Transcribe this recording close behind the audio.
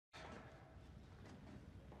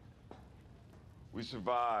We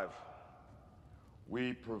survive.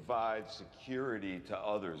 We provide security to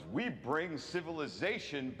others. We bring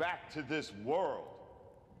civilization back to this world.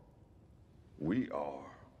 We are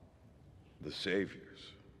the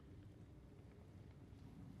saviors.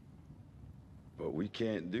 But we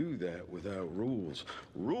can't do that without rules.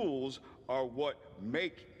 Rules are what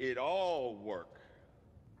make it all work.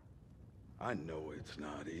 I know it's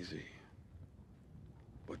not easy.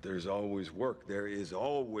 But there's always work. There is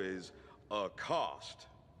always a cost.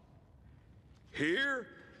 Here,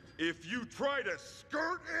 if you try to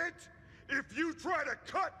skirt it, if you try to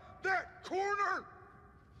cut that corner,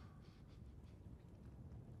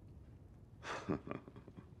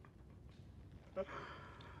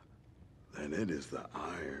 then it is the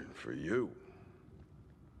iron for you.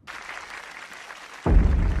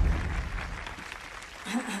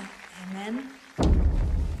 Amen.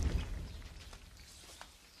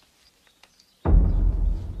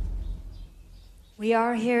 We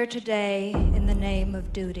are here today in the name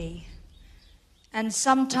of duty. And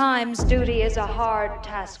sometimes duty is a hard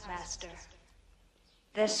taskmaster.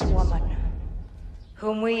 This woman,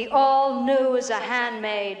 whom we all knew as a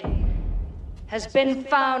handmaid, has been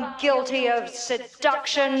found guilty of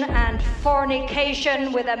seduction and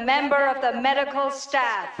fornication with a member of the medical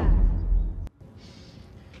staff.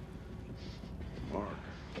 Mark,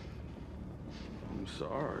 I'm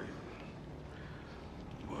sorry.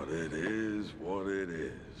 But it is what it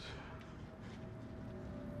is.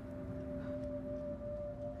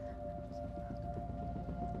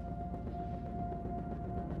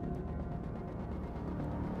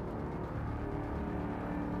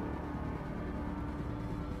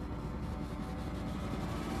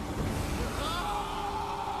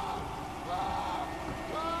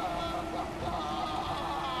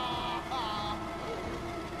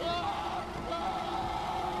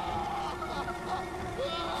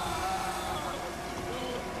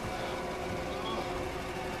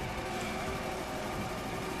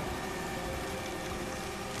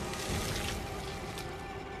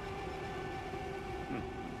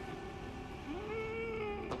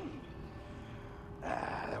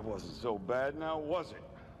 That wasn't so bad now, was it?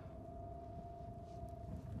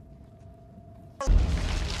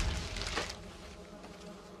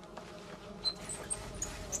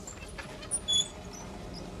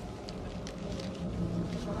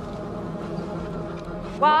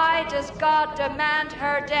 Why does God demand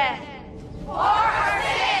her death? For her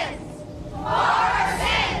sins! For her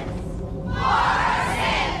sins! For her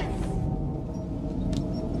sins!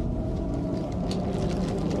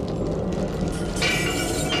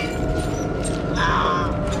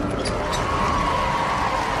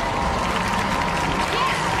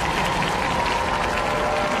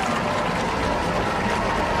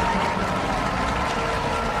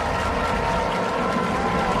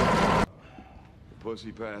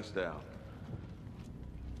 Pussy passed out.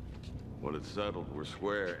 When it's settled, we're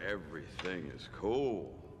square. Everything is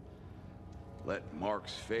cool. Let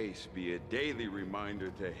Mark's face be a daily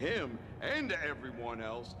reminder to him and to everyone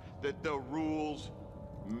else that the rules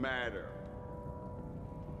matter.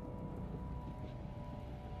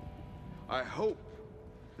 I hope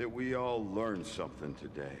that we all learn something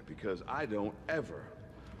today, because I don't ever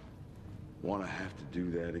want to have to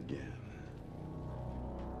do that again.